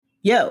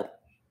Yo,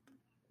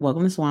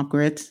 welcome to Swamp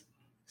Grits,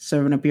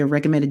 serving up your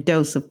recommended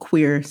dose of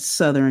queer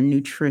Southern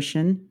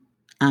nutrition.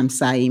 I'm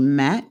Saeed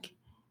Mack,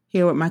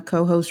 here with my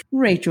co host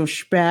Rachel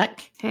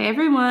Speck. Hey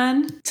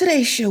everyone.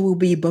 Today's show will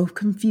be both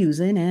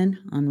confusing and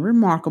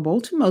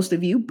unremarkable to most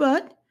of you,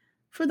 but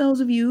for those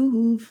of you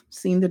who've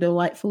seen the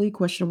delightfully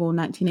questionable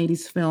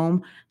 1980s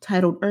film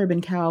titled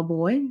Urban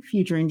Cowboy,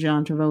 featuring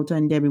John Travolta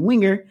and Debbie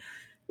Winger,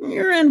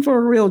 you're in for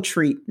a real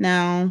treat.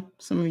 Now,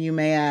 some of you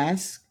may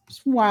ask,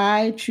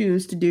 why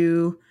choose to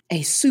do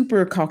a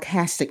super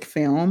caucastic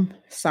film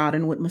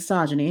sodden with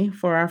misogyny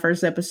for our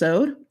first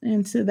episode?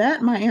 And to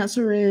that, my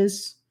answer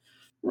is,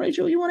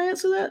 Rachel, you want to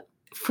answer that?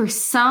 For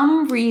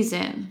some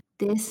reason,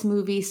 this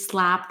movie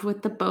slapped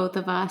with the both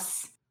of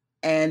us.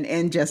 And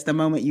in just a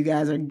moment, you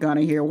guys are going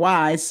to hear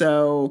why.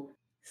 So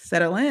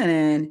settle in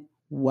and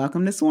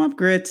welcome to Swamp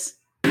Grits.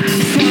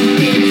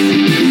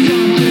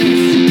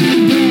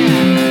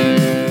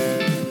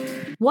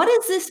 What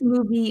is this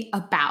movie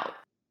about?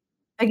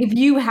 Like, if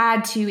you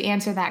had to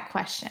answer that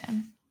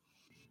question.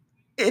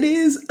 It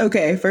is,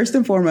 okay, first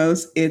and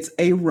foremost, it's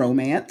a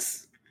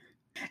romance.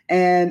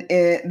 And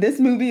this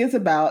movie is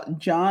about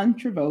John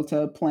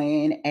Travolta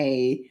playing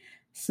a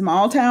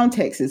small town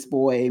Texas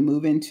boy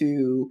moving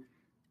to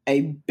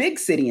a big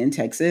city in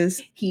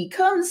Texas. He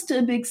comes to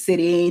a big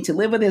city to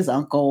live with his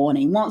uncle and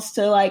he wants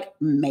to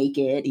make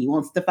it. He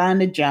wants to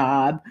find a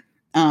job.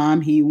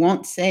 He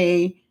wants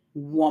a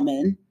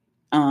woman.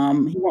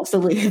 He wants to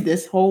live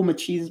this whole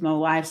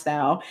machismo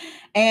lifestyle.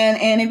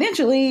 And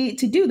eventually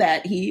to do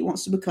that, he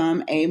wants to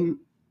become a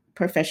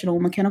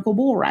professional mechanical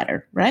bull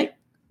rider, right?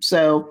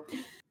 So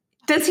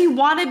does he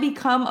want to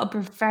become a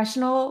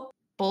professional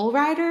bull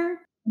rider?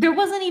 There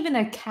wasn't even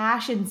a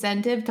cash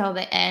incentive till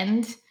the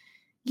end,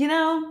 you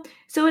know?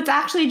 So it's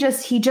actually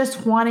he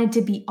just wanted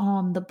to be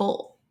on the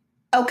bull.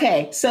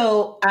 Okay,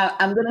 so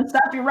I'm going to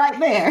stop you right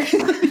there.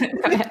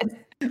 Go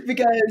ahead.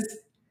 Because,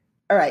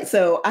 all right,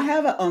 so I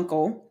have an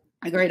uncle,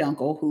 a great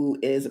uncle, who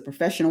is a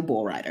professional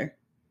bull rider,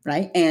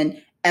 right?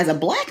 And as a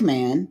Black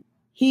man,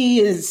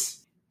 he is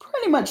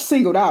pretty much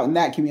singled out in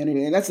that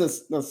community. And let's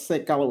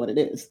call it what it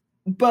is.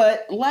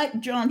 But like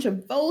John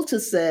Travolta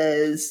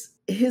says,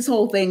 his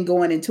whole thing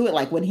going into it,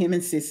 like when him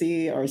and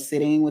Sissy are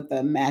sitting with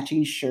the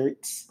matching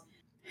shirts,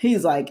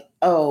 he's like,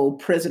 oh,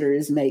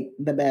 prisoners make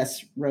the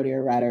best rodeo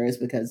riders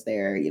because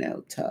they're,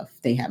 tough.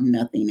 They have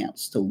nothing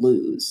else to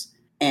lose.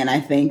 And I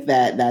think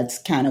that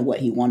that's kind of what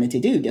he wanted to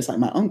do. Just like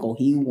my uncle,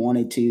 he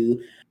wanted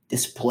to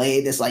display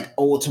this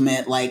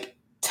ultimate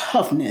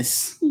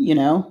toughness,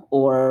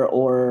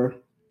 or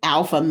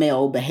alpha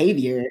male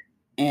behavior.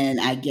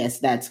 And I guess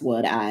that's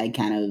what I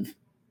kind of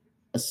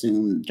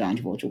assumed John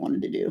Travolta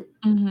wanted to do.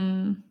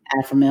 Mm-hmm.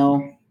 Alpha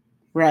male,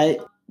 right?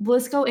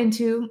 Let's go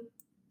into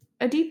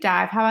a deep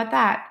dive. How about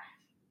that?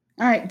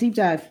 All right, deep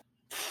dive.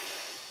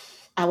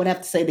 I would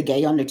have to say the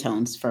gay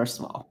undertones, first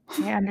of all.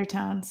 Gay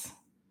undertones.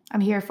 I'm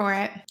here for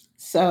it.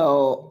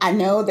 So I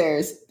know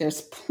there's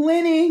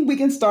plenty we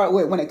can start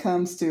with when it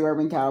comes to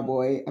Urban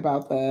Cowboy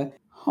about the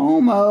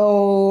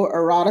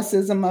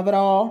homoeroticism of it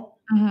all.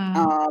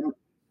 Mm-hmm.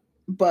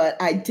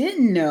 But I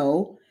didn't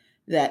know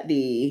that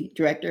the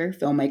director,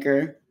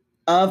 filmmaker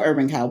of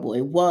Urban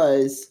Cowboy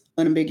was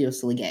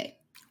unambiguously gay.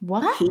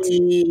 What?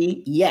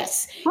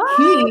 Yes.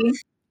 What?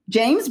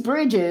 James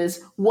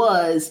Bridges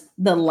was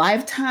the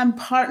lifetime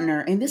partner,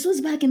 and this was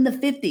back in the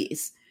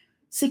 50s,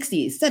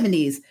 60s,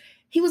 70s.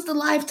 He was the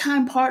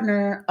lifetime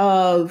partner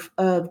of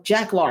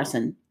Jack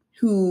Larson,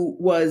 who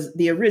was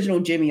the original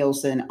Jimmy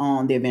Olsen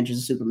on The Adventures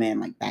of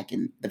Superman, back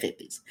in the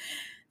 50s.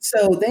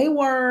 So they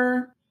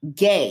were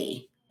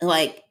gay,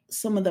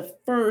 some of the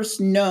first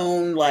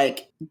known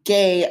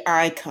gay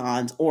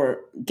icons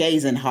or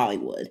gays in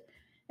Hollywood.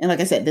 And like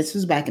I said, this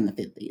was back in the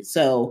 50s.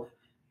 So,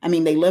 I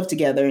mean, they lived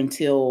together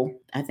until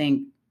I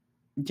think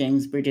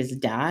James Bridges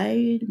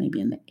died, maybe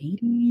in the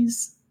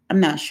 80s. I'm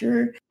not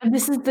sure. And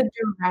this is the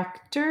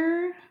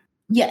director?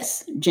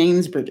 Yes,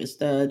 James Bridges,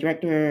 the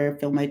director,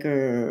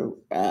 filmmaker.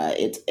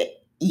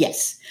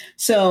 Yes.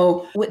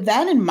 So with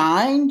that in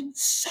mind,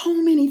 so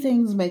many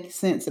things make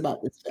sense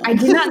about this film. I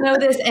did not know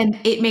this, and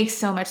it makes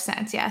so much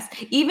sense, yes.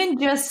 Even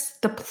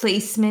just the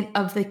placement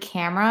of the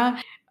camera.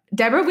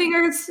 Deborah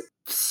Winger's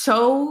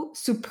so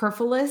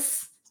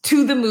superfluous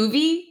to the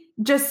movie,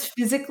 just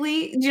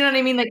physically. Do you know what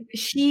I mean?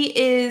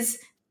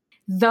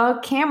 The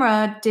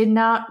camera did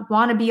not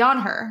want to be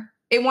on her.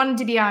 It wanted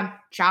to be on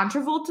John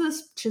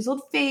Travolta's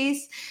chiseled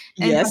face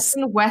and yes.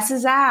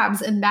 Wes's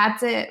abs, and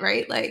that's it,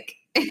 right?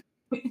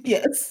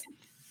 Yes.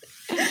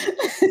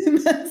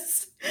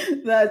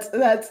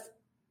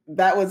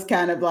 that was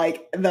kind of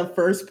the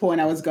first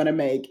point I was going to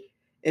make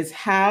is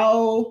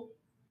how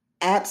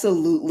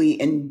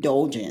absolutely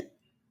indulgent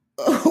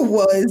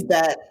was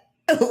that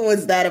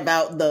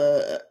about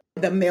the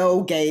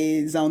male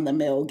gaze on the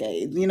male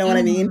gaze. You know what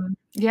I mean?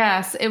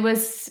 Yes, it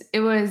was,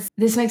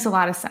 this makes a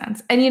lot of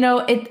sense. And,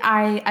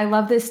 I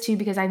love this too,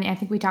 because I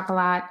think we talk a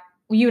lot.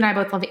 You and I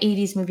both love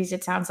 80s movies,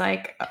 it sounds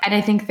like. And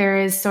I think there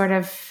is sort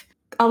of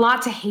a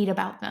lot to hate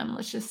about them,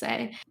 let's just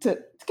say. To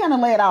kind of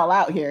lay it all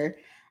out here,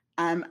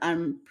 I'm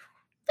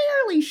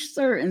fairly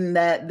certain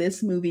that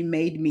this movie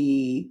made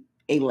me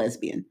a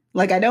lesbian.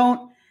 Like I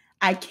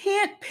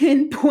can't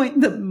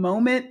pinpoint the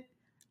moment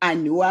I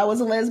knew I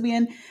was a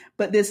lesbian,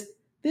 but this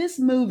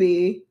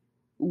movie,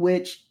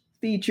 which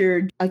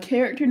featured a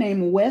character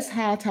named Wes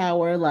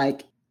Hightower,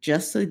 like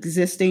just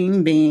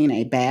existing, being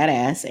a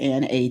badass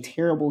and a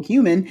terrible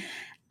human,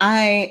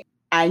 I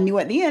knew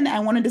at the end I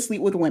wanted to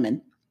sleep with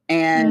women.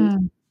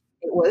 And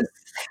it was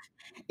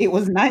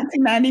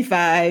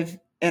 1995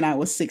 and I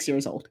was 6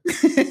 years old.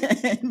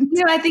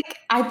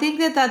 I think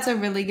that that's a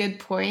really good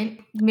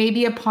point.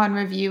 Maybe upon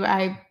review,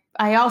 I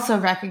also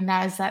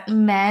recognize that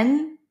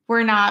men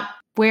were not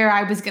where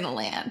I was going to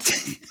land.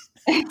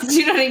 Do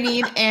you know what I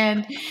mean?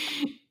 And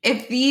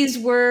if these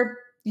were,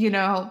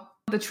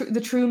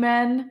 the true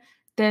men,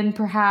 then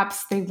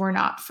perhaps they were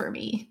not for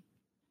me.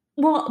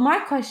 Well, my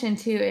question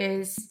too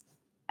is,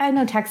 I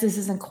know Texas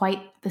isn't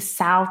quite the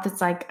South.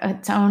 It's like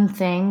its own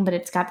thing, but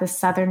it's got the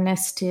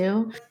Southernness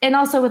too. And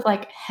also with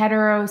like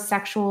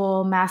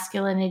heterosexual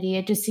masculinity,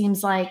 it just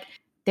seems like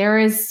there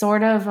is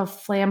sort of a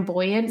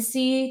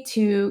flamboyancy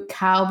to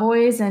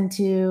cowboys and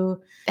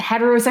to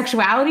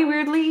heterosexuality,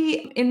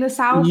 weirdly, in the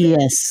South.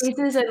 Yes.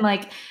 Places, and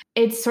like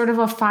it's sort of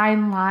a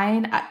fine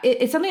line.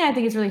 It's something I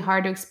think is really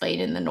hard to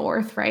explain in the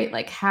North, right?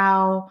 Like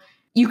how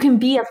you can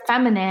be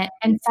effeminate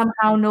and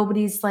somehow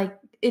nobody's like,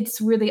 it's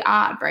really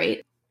odd,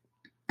 right?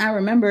 I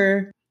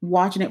remember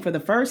watching it for the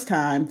first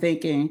time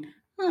thinking,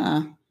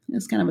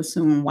 it's kind of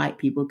assuming white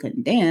people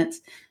couldn't dance.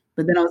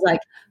 But then I was like,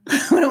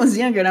 when I was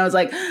younger, and I was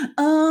like,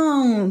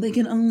 oh, they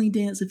can only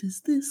dance if it's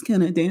this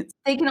kind of dance.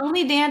 They can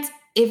only dance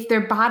if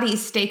their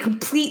bodies stay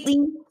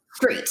completely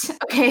straight,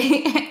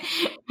 okay?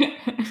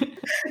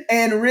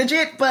 And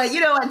rigid. But,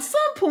 at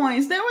some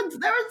points, there was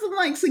some,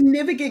 like,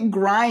 significant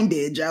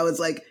grindage. I was,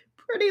 like,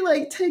 pretty,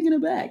 like, taken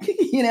aback,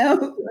 Like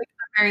a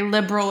very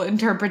liberal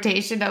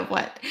interpretation of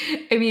what,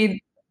 I mean,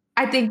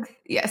 I think,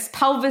 yes,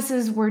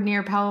 pelvises were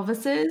near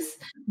pelvises.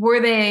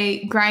 Were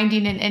they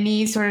grinding in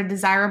any sort of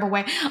desirable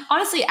way?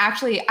 Honestly,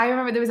 actually, I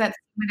remember there was that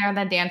scene when they were on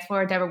that dance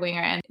floor, Deborah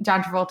Winger and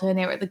John Travolta, and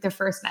they were like their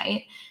first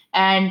night,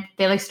 and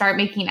they like start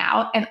making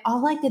out, and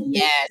all I could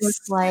think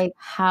was like,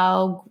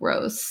 how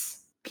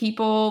gross.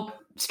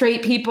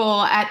 Straight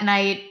people at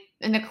night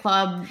in a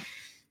club,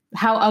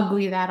 how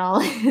ugly that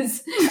all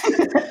is.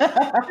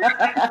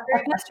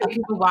 Straight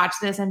people watch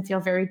this and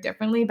feel very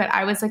differently, but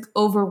I was like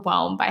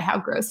overwhelmed by how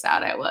grossed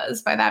out I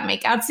was by that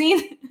makeout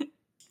scene.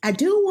 I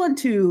do want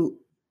to,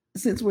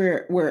 since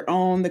we're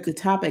on the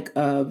topic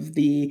of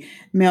the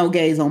male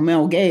gaze on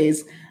male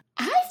gaze,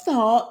 I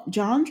thought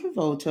John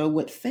Travolta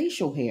with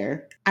facial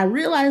hair, I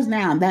realize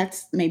now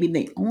that's maybe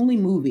the only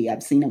movie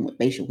I've seen him with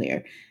facial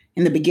hair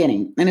in the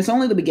beginning. And it's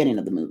only the beginning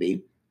of the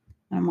movie.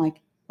 And I'm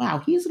like,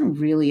 wow, he's a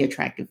really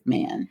attractive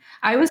man.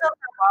 I was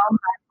overwhelmed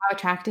by how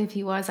attractive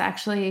he was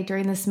actually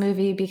during this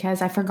movie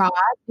because I forgot.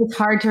 It's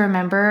hard to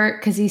remember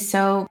because he's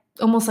so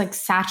almost like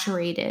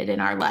saturated in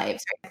our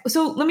lives. Right?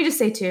 So let me just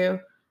say too,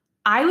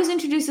 I was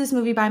introduced to this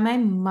movie by my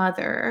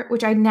mother,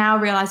 which I now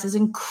realize is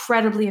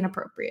incredibly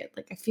inappropriate.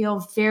 Like I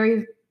feel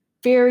very,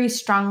 very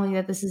strongly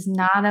that this is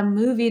not a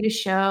movie to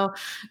show,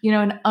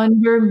 an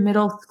under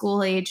middle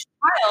school age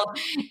child.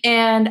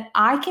 And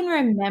I can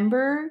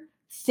remember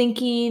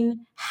thinking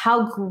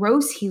how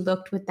gross he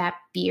looked with that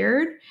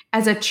beard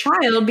as a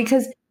child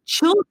because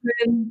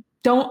children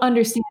don't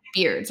understand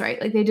beards, right?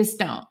 Like they just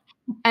don't.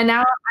 And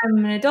now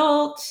I'm an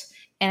adult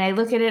and I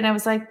look at it and I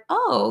was like,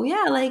 oh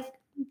yeah, like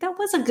that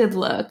was a good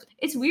look.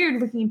 It's weird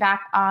looking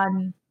back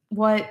on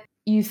what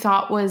you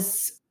thought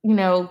was,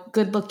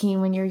 good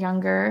looking when you're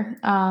younger.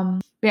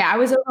 Yeah, I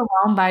was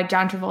overwhelmed by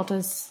John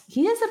Travolta's,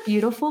 he has a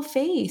beautiful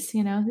face,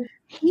 He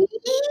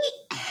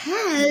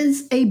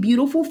has a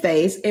beautiful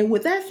face, and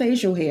with that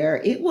facial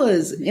hair, it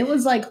was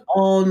like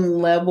on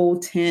level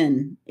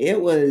 10.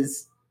 It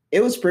was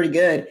pretty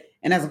good.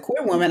 And as a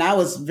queer woman, I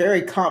was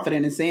very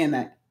confident in saying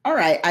that, all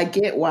right, I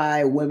get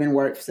why women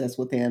were obsessed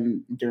with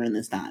him during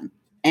this time.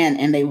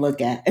 And they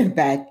look at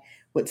back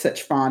with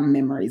such fond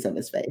memories of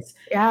his face.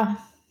 Yeah.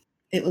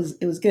 It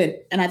was good.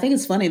 And I think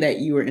it's funny that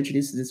you were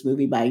introduced to this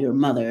movie by your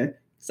mother.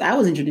 So I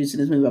was introduced to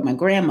this movie by my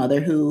grandmother,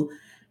 who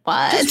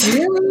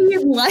really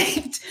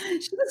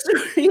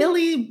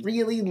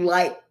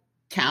liked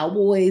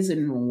cowboys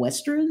and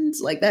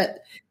westerns like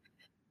that.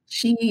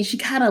 She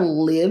kind of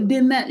lived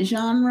in that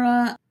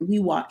genre. We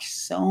watched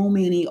so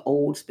many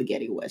old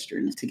spaghetti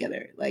westerns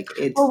together. Like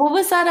it's. Well, what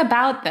was that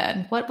about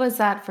then? What was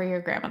that for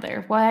your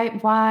grandmother?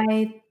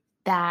 Why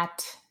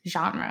that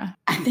genre?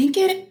 I think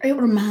it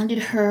reminded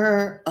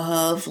her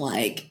of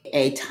like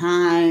a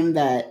time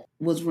that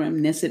was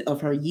reminiscent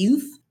of her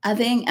youth. I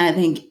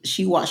think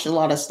she watched a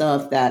lot of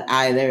stuff that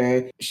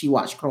either she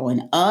watched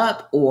growing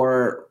up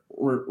or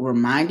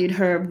reminded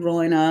her of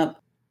growing up.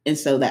 And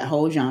so that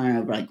whole genre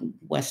of like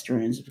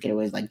westerns,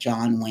 getaways like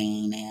John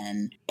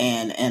Wayne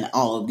and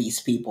all of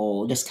these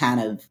people just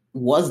kind of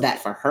was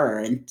that for her.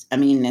 And I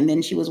mean, and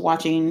then she was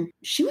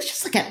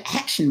just like an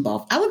action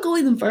buff. I would go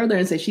even further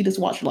and say she just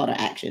watched a lot of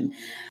action.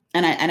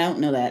 And I don't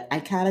know that. I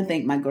kind of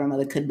think my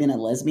grandmother could have been a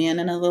lesbian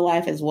in another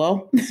life as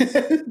well.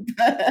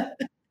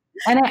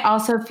 And I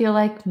also feel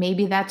like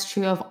maybe that's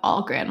true of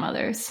all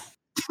grandmothers.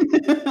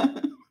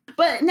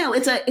 But no,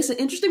 it's an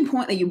interesting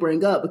point that you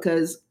bring up,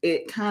 because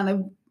it kind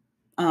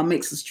of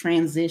makes us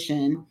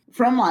transition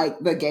from like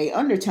the gay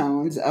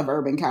undertones of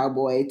Urban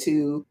Cowboy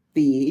to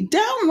the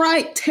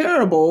downright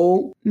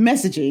terrible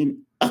messaging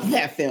of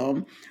that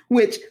film,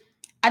 which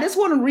I just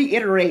want to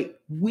reiterate,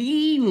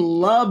 we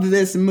love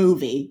this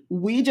movie.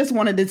 We just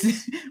want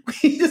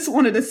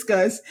to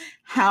discuss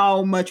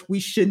how much we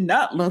should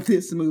not love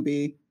this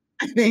movie,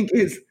 I think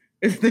is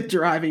the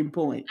driving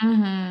point.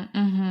 Mm-hmm,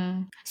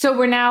 mm-hmm. So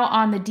we're now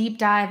on the deep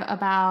dive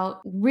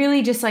about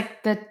really just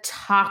like the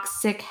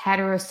toxic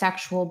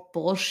heterosexual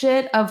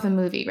bullshit of the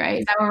movie, right?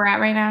 Is that where we're at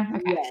right now?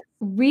 Okay. Yes.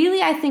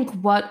 Really, I think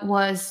what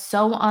was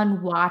so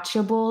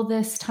unwatchable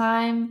this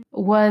time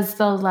was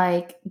the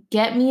like,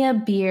 get me a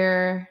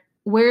beer,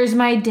 where's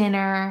my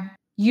dinner,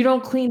 you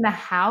don't clean the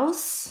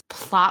house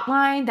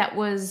plotline that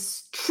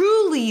was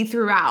truly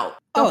throughout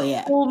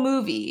the whole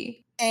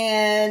movie.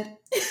 And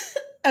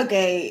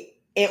okay.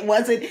 It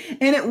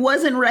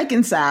wasn't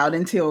reconciled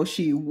until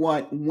she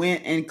went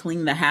and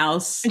cleaned the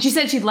house. And she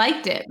said she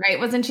liked it, right?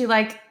 Wasn't she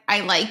like,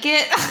 I like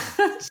it?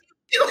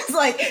 It was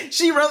like,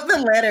 she wrote the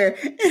letter.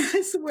 And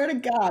I swear to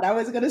God, I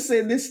was going to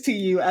send this to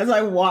you as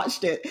I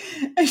watched it.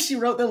 And she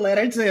wrote the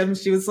letter to him.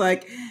 She was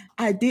like,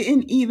 I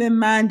didn't even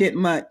mind it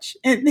much.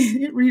 And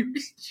then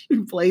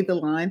she played the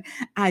line,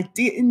 I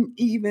didn't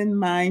even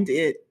mind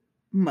it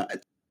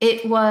much.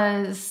 It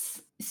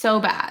was so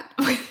bad.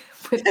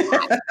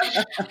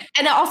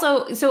 And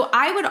also, so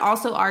I would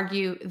also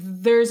argue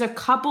there's a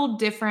couple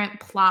different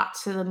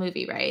plots to the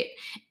movie, right?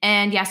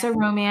 And yes, a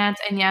romance,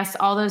 and yes,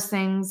 all those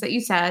things that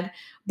you said,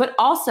 but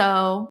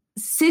also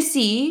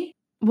Sissy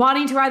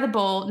wanting to ride the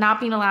bull, not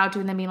being allowed to,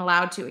 and then being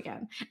allowed to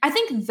again. I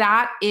think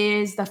that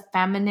is the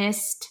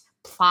feminist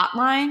plot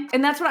line.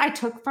 And that's what I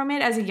took from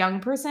it as a young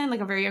person,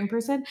 like a very young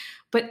person.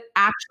 But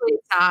actually,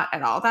 it's not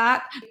at all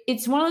that.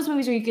 It's one of those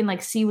movies where you can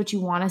like see what you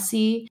want to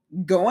see.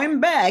 Going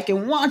back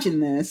and watching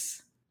this,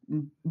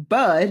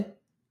 Bud,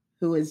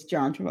 who is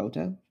John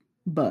Travolta,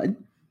 Bud,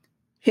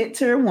 hits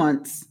her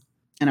once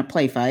in a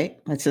play fight,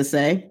 let's just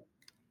say,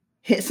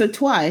 hits her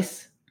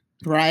twice,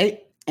 right?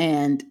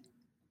 And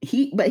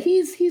he's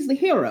the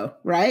hero,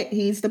 right?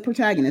 He's the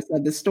protagonist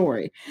of the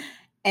story.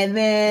 And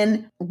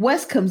then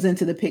Wes comes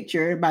into the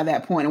picture by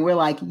that point, and we're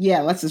like,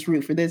 yeah, let's just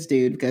root for this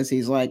dude because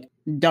he's like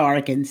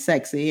dark and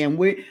sexy. And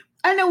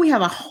I know we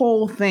have a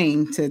whole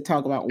thing to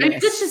talk about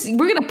Wes. We're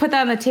going to put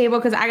that on the table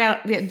because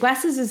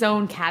Wes is his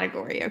own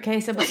category.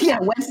 Okay. So yeah,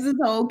 Wes is his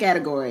whole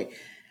category.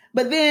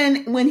 But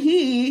then when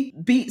he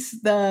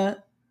beats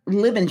the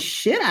living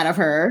shit out of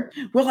her,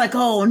 we're like,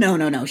 oh,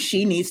 no.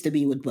 She needs to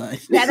be with Bud.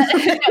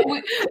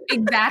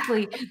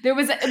 Exactly. There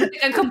was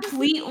a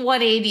complete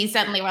 180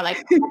 suddenly. We're like,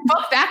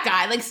 fuck that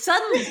guy. Like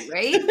suddenly,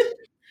 right?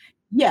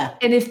 Yeah.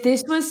 And if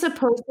this was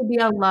supposed to be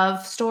a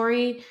love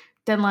story,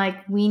 then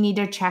like we need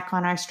to check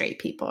on our straight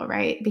people,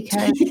 right?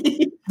 Because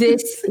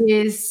this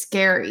is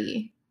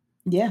scary.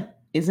 Yeah.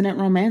 Isn't it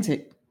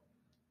romantic?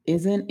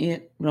 Isn't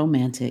it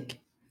romantic?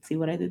 See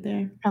what I did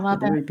there? I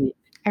love that. Repeat.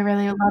 I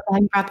really love how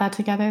you brought that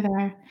together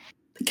there.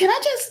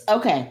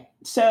 Okay.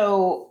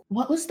 So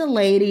what was the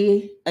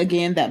lady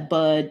again that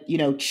Bud,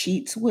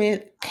 cheats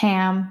with?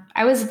 Pam.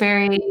 I was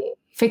very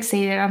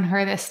fixated on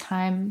her this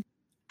time.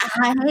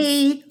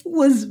 I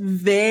was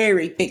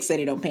very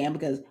fixated on Pam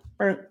because,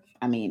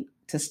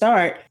 to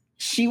start,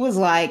 she was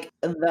like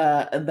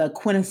the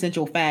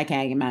quintessential fag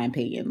hag in my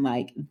opinion.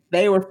 Like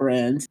they were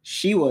friends.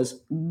 She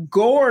was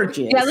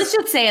gorgeous. Yeah, let's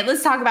just say it.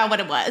 Let's talk about what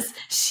it was.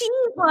 She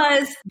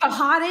was the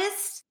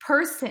hottest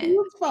person. She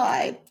was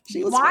fine.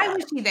 Why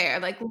was she there?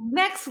 Like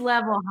next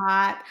level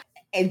hot.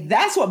 And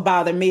that's what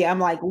bothered me. I'm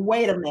like,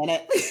 wait a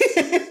minute.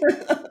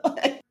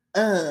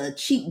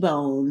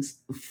 Cheekbones,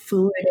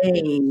 full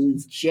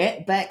days,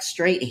 jet back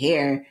straight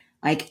hair.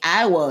 Like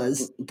I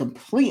was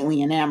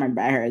completely enamored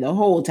by her the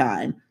whole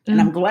time. And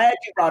I'm glad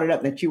you brought it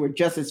up that you were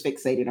just as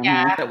fixated on her.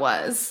 Yeah, it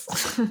was.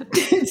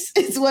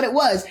 it's what it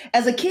was.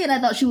 As a kid, I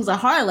thought she was a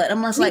harlot.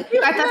 I'm just like,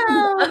 I thought she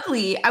was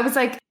ugly. I was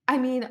like,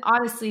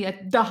 honestly,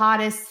 the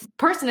hottest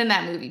person in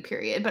that movie,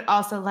 period. But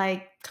also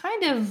like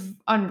kind of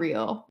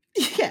unreal.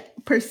 Yeah,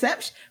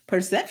 perception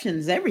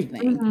is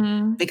everything.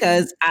 Mm-hmm.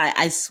 Because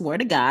I swear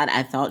to God,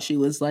 I thought she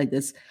was like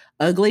this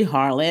ugly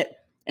harlot.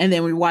 And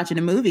then we were watching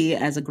the movie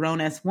as a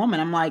grown-ass woman.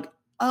 I'm like,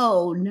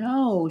 oh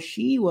no,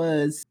 she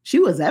was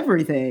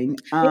everything.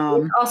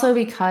 Also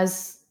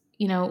because,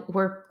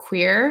 we're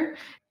queer.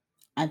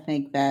 I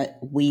think that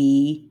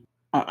we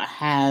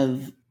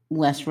have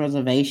less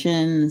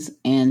reservations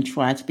and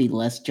try to be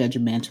less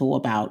judgmental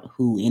about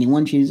who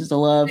anyone chooses to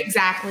love.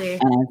 Exactly.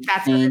 And I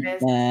think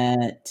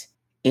that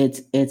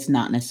it's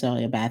not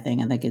necessarily a bad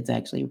thing. I think it's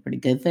actually a pretty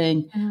good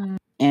thing. Mm.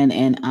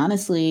 And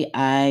honestly,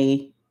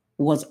 I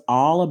was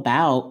all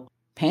about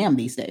Pam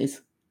these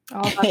days.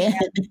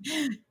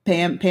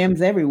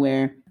 Pam's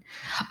everywhere.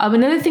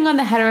 Another thing on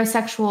the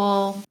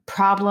heterosexual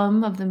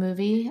problem of the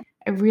movie,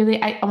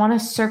 I want to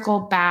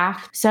circle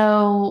back.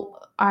 So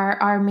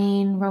our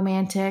main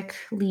romantic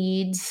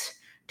leads,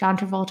 John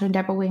Travolta and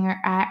Deborah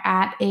Winger are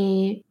at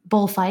a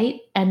bullfight,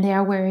 and they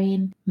are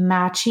wearing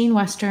matching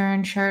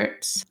Western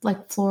shirts,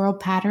 like floral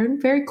pattern.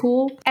 Very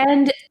cool.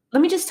 And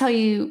let me just tell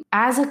you,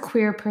 as a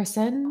queer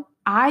person,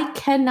 I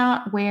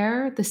cannot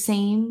wear the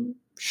same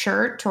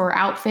shirt or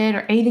outfit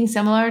or anything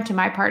similar to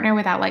my partner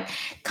without like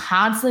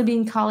constantly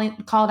being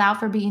called out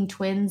for being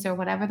twins or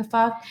whatever the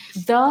fuck.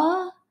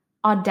 The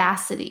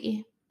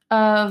audacity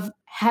of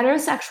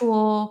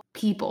heterosexual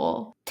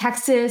people,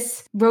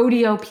 Texas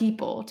rodeo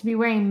people, to be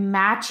wearing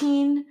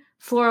matching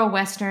floral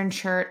Western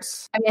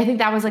shirts. I mean, I think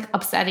that was like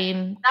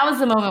upsetting. That was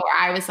the moment where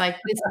I was like,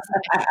 this is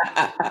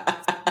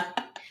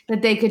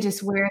that they could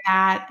just wear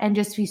that and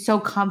just be so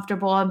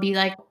comfortable and be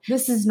like,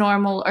 this is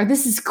normal or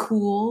this is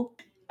cool.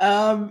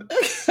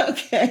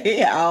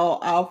 Okay,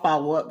 I'll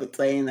follow up with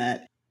saying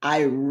that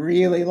I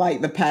really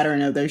like the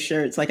pattern of their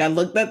shirts. Like I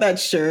looked at that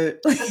shirt,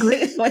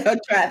 like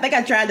I think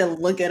I tried to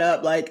look it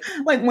up, like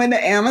when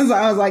the Amazon,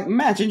 I was like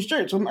matching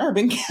shirts from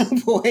Urban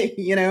Cowboy,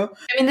 you know.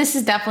 I mean, this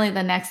is definitely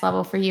the next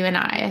level for you and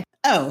I.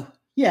 Oh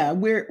yeah,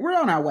 we're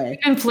on our way.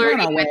 We've been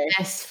flirting with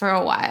this for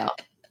a while.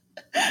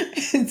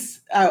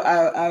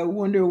 I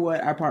wonder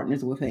what our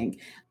partners will think.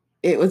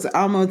 It was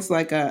almost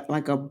like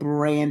a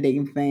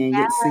branding thing.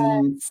 Yes, it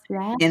seems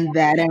in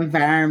that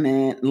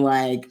environment,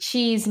 like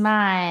she's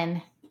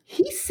mine.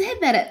 He said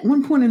that at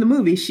one point in the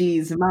movie,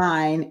 she's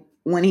mine,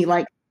 when he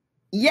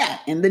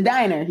in the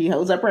diner, he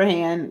holds up her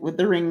hand with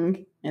the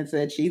ring and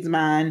said, she's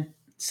mine.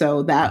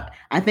 So that,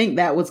 I think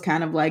that was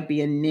kind of like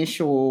the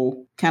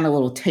initial kind of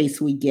little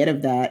taste we get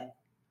of that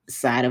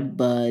side of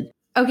Bud.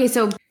 Okay,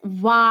 so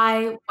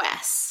why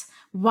Wes?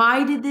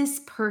 Why did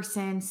this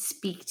person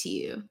speak to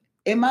you?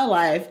 In my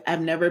life, I've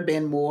never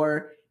been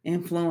more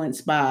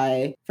influenced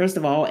by, first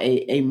of all,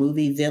 a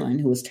movie villain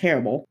who was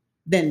terrible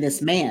than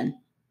this man.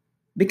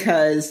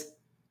 Because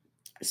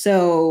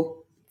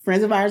so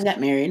friends of ours got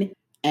married,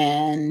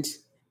 and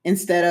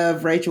instead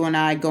of Rachel and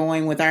I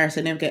going with our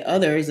significant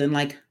others and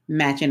like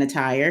matching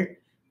attire,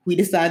 we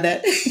decided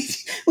that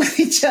with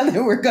each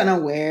other we're gonna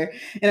wear,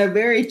 in a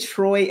very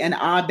Troy and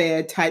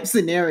Abed type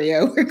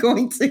scenario, we're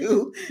going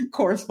to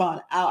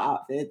correspond our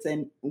outfits.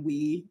 And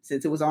we,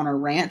 since it was on a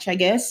ranch, I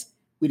guess,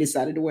 we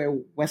decided to wear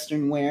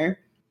Western wear.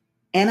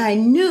 And I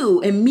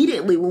knew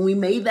immediately when we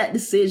made that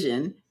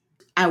decision,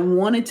 I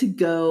wanted to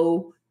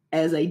go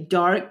as a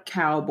dark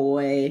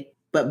cowboy,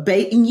 but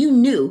and you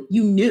knew,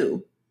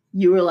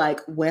 you were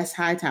like Wes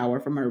Hightower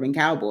from Urban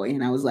Cowboy.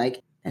 And I was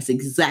like, that's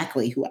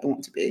exactly who I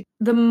want to be.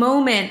 The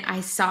moment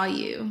I saw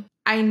you,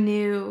 I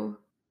knew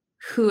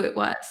who it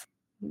was.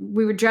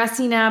 We were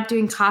dressing up,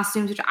 doing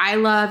costumes, which I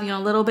love, a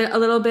little bit of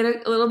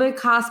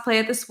cosplay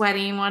at this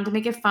wedding, wanted to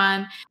make it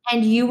fun.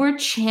 And you were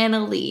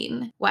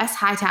channeling Wes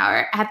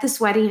Hightower at this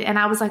wedding. And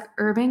I was like,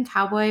 Urban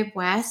Cowboy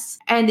Wes.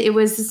 And it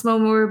was this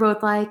moment where we were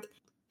both like,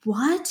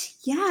 what?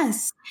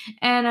 Yes.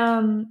 And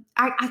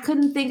I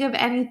couldn't think of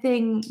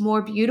anything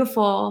more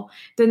beautiful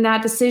than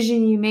that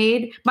decision you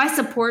made. My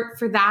support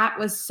for that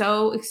was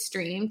so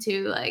extreme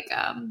too, like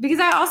because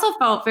I also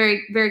felt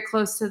very, very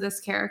close to this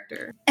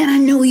character. And I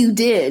know you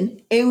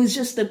did. It was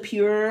just a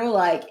pure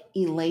like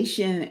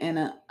elation and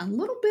a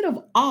little bit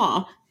of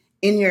awe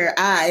in your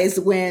eyes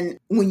when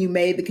you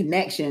made the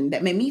connection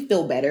that made me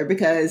feel better,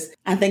 because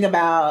I think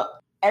about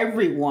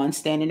everyone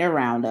standing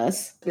around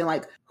us being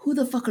like, who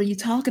the fuck are you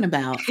talking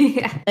about?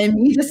 Yeah. And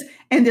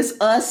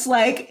just us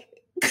like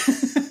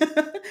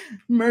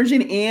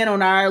merging in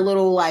on our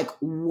little like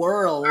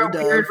world. Our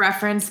weird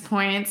reference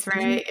points,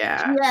 right?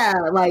 Yeah. Yeah.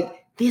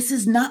 Like, this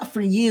is not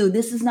for you.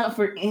 This is not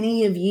for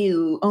any of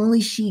you.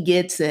 Only she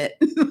gets it.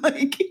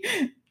 Like,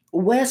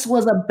 Wes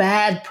was a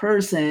bad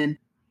person.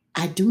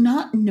 I do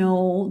not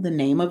know the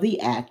name of the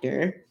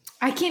actor.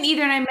 I can't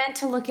either, and I meant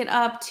to look it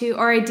up too,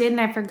 or I did and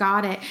I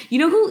forgot it. You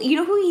know who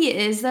he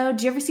is though?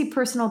 Did you ever see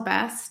Personal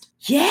Best?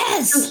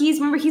 Yes. So he's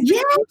the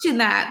coach in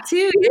that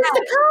too. He's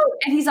the coach.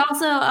 And he's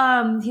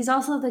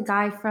also the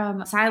guy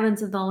from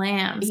Silence of the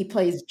Lambs. He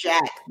plays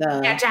Jack,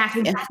 Jack,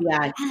 exactly.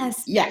 FBI.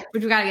 Yes. Yeah.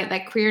 But we gotta get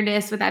that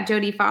queerness with that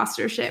Jodie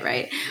Foster shit,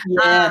 right?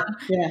 Yeah.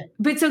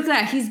 But so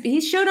yeah,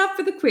 he's showed up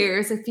for the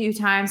queers a few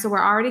times, so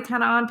we're already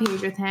kind of on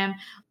page with him.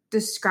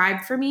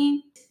 Describe for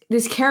me.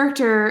 This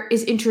character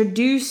is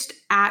introduced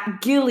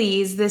at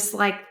Gillies, this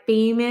like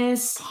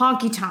famous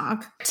honky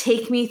tonk.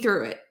 Take me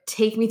through it.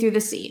 Take me through the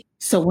scene.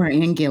 So we're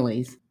in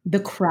Gillies.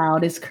 The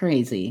crowd is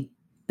crazy.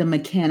 The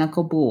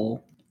mechanical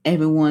bull.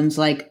 Everyone's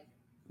like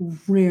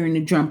rearing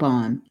to jump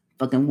on.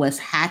 Fucking Wes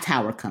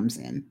Hightower comes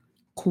in.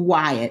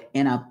 Quiet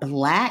in a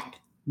black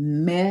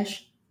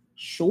mesh,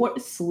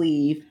 short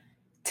sleeve,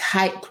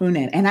 tight crew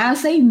neck. And I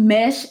say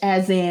mesh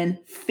as in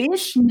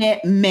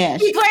fishnet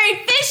mesh. He's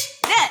wearing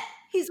fishnet.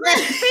 He's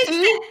wearing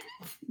fishnet.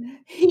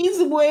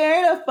 He's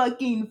wearing a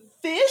fucking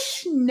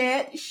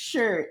fishnet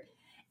shirt.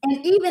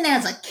 And even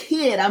as a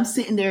kid, I'm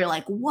sitting there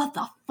like, what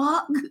the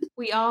fuck?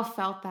 We all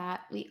felt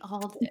that. We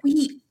all did.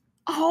 We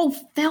all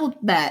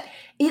felt that.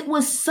 It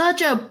was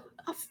such a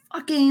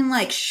fucking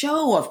like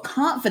show of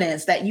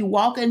confidence that you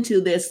walk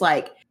into this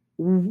like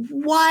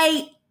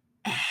white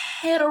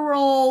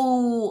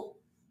hetero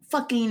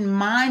fucking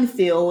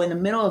minefield in the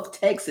middle of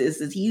Texas,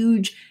 this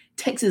huge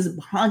Texas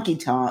honky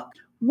tonk,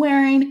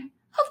 wearing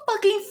a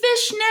fucking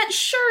fishnet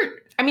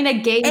shirt. I mean, a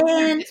gay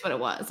shirt is what it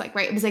was. Like,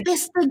 right? It was like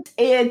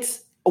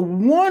it's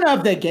one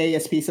of the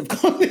gayest piece of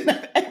clothing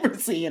I've ever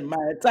seen in my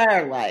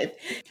entire life.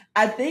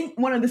 I think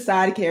one of the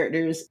side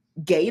characters,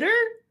 Gator,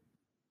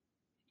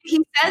 he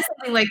says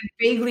something like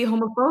vaguely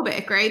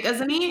homophobic, right?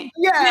 Doesn't he?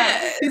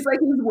 Yeah. He's like,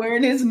 he's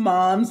wearing his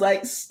mom's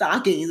like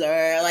stockings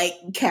or like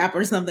cap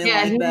or something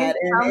like that.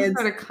 And some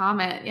sort of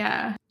comment,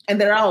 yeah. And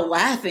they're all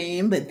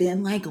laughing, but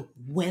then like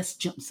Wes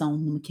jumps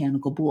on the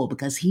mechanical bull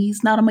because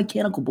he's not a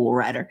mechanical bull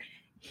rider.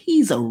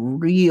 He's a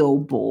real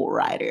bull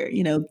rider.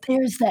 You know,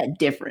 there's that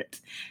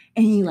difference.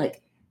 And he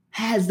like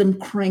has them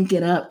crank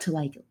it up to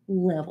like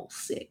level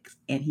 6.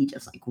 And he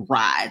just like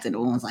rides and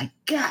everyone's like,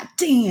 God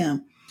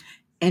damn.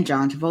 And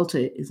John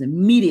Travolta is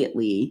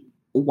immediately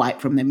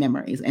wiped from their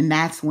memories. And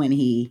that's when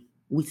we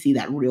see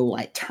that real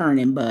like turn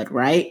in Bud,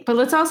 right? But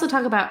let's also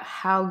talk about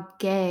how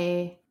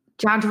gay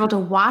John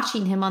Travolta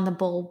watching him on the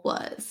bull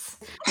was.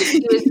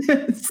 He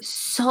was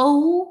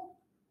so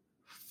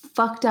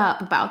fucked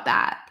up about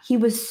that. He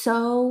was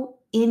so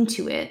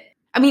into it.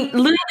 I mean,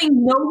 literally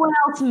no one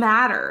else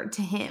mattered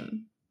to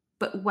him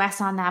but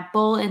Wes on that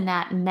bull in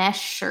that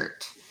mesh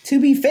shirt. To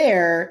be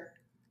fair,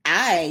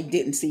 I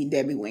didn't see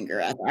Debbie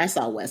Winger after I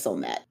saw Wes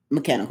on that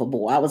mechanical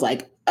bull. I was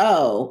like,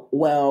 oh,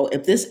 well,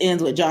 if this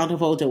ends with John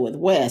Travolta with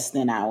Wes,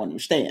 then I'll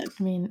understand.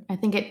 I mean, I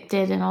think it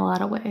did in a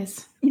lot of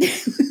ways.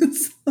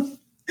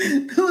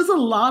 There was a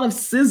lot of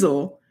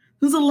sizzle.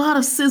 There was a lot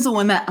of sizzle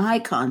in that eye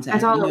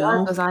contact. That's all it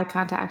was eye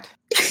contact.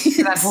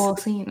 That whole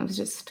scene, it was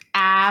just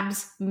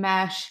abs,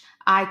 mesh,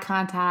 eye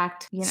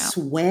contact, you know.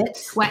 Sweat.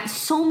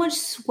 So much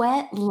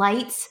sweat,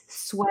 lights,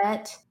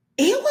 sweat.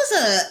 It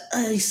was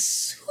a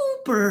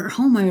super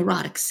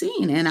homoerotic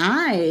scene, and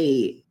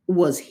I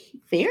was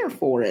there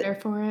for it. There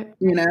for it.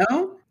 You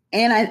know?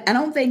 And I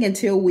don't think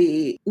until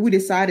we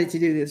decided to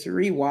do this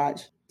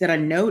rewatch that I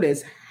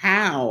noticed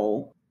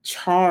how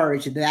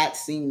charged that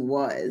scene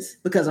was.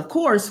 Because of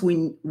course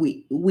we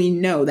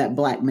know that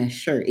black mesh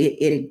shirt,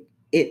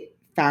 it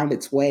found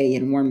its way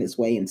and wormed its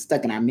way and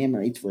stuck in our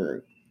memories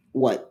for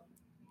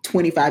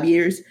 25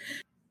 years.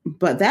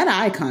 But that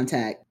eye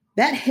contact,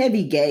 that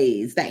heavy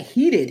gaze, that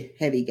heated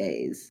heavy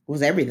gaze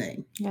was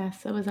everything.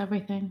 Yes, it was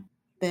everything.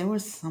 There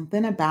was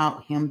something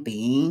about him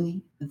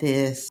being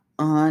this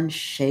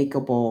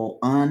unshakable,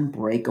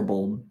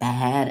 unbreakable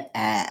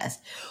badass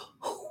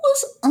who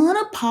was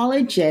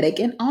unapologetic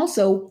and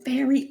also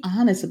very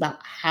honest about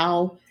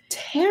how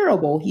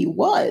terrible he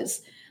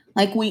was.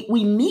 Like we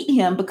meet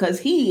him because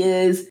he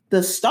is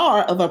the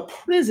star of a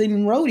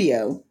prison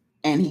rodeo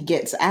and he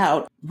gets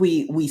out.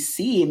 We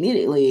see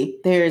immediately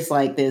there's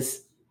like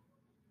this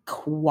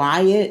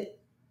quiet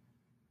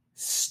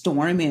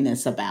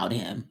storminess about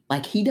him.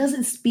 Like he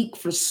doesn't speak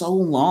for so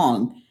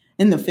long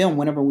in the film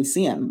whenever we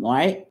see him,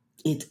 right?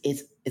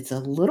 It's a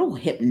little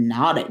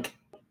hypnotic.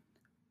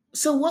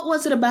 So what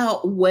was it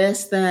about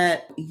Wes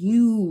that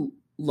you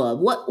love?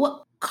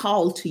 What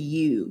called to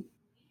you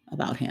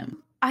about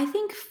him? I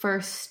think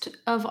first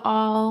of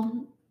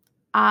all,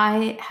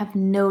 I have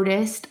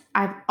noticed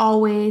I've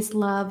always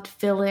loved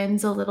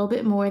villains a little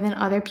bit more than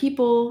other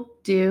people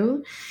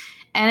do.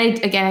 And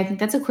I think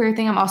that's a queer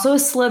thing. I'm also a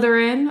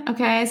Slytherin.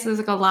 Okay. So there's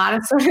like a lot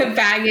of sort of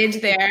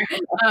baggage there.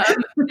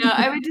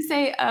 I would just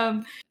say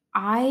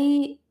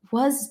I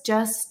was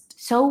just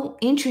so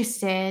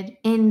interested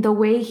in the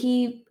way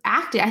he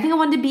acted. I think I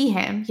wanted to be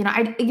him,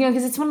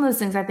 because it's one of those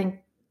things I think,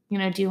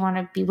 do you want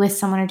to be with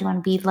someone or do you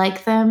want to be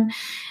like them?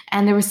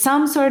 And there was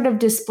some sort of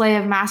display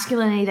of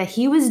masculinity that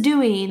he was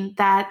doing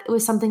that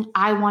was something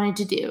I wanted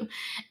to do.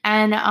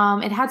 And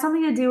it had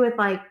something to do with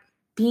like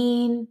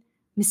being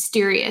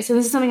mysterious. And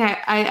this is something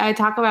I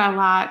talk about a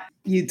lot.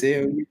 You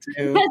do.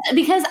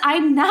 Because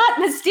I'm not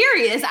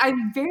mysterious.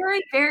 I'm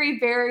very, very,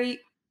 very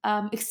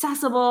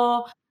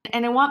accessible.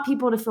 And I want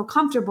people to feel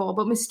comfortable.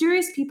 But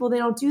mysterious people, they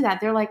don't do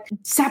that. They're like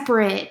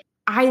separate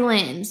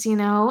islands,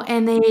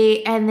 and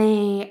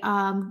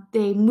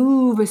they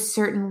move a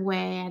certain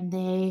way.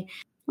 And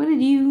what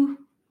did you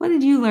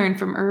learn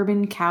from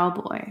Urban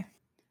Cowboy?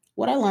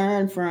 What I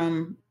learned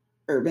from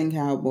Urban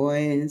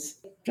Cowboy is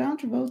John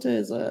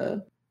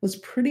Travolta was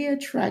pretty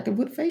attractive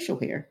with facial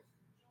hair.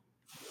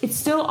 It's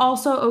still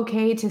also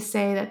okay to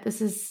say that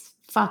this is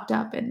fucked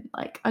up and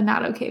like a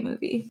not okay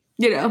movie,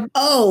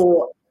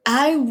 Oh,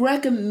 I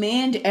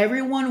recommend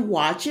everyone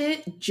watch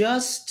it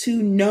just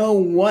to know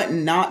what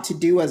not to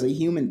do as a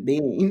human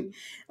being.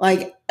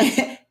 Like,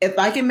 if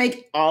I can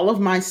make all of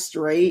my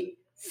straight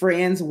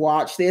friends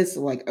watch this,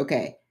 like,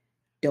 okay,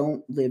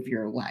 don't live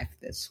your life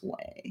this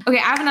way. Okay,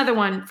 I have another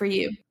one for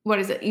you. What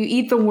is it? You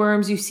eat the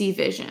worms, you see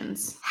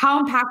visions.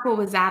 How impactful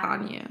was that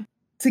on you?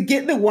 To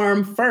get the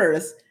worm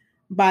first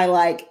by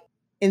like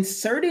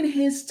inserting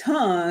his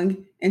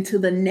tongue into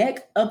the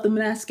neck of the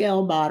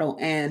mezcal bottle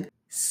and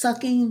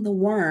sucking the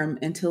worm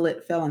until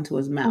it fell into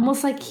his mouth.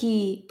 Almost like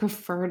he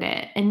preferred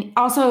it. And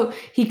also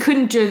he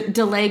couldn't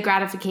delay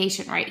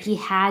gratification, right? He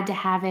had to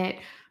have it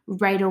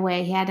right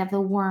away. He had to have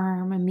the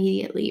worm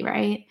immediately,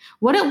 right?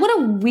 What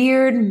a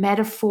weird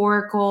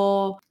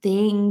metaphorical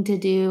thing to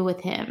do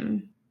with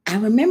him. I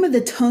remember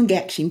the tongue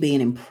action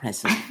being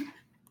impressive.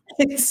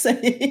 and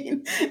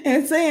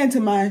saying to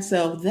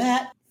myself,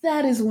 that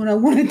is what I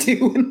want to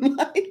do in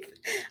life.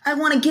 I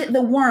want to get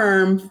the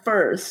worm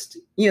first,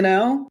 you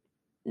know?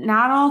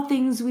 Not all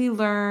things we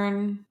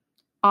learn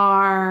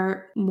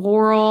are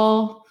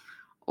moral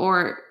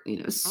or,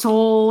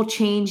 soul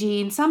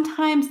changing.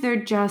 Sometimes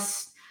they're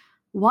just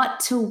what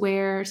to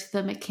wear to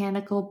the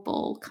mechanical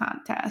bull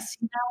contest,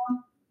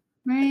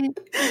 right?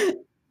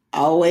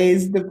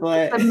 Always the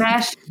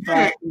mesh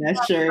black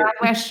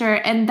mesh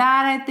shirt. And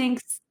that, I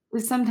think,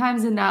 is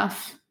sometimes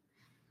enough.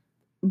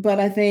 But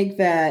I think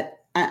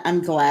that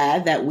I'm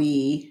glad that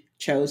we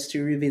chose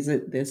to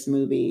revisit this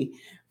movie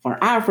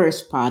for our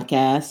first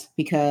podcast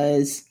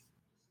because,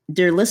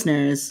 dear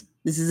listeners,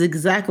 this is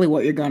exactly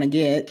what you're going to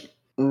get.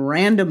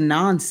 Random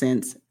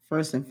nonsense,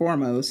 first and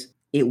foremost.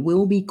 It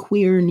will be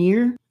queer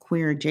near,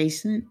 queer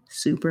adjacent,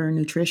 super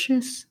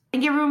nutritious.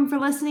 Thank you everyone for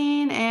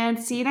listening and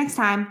see you next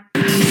time.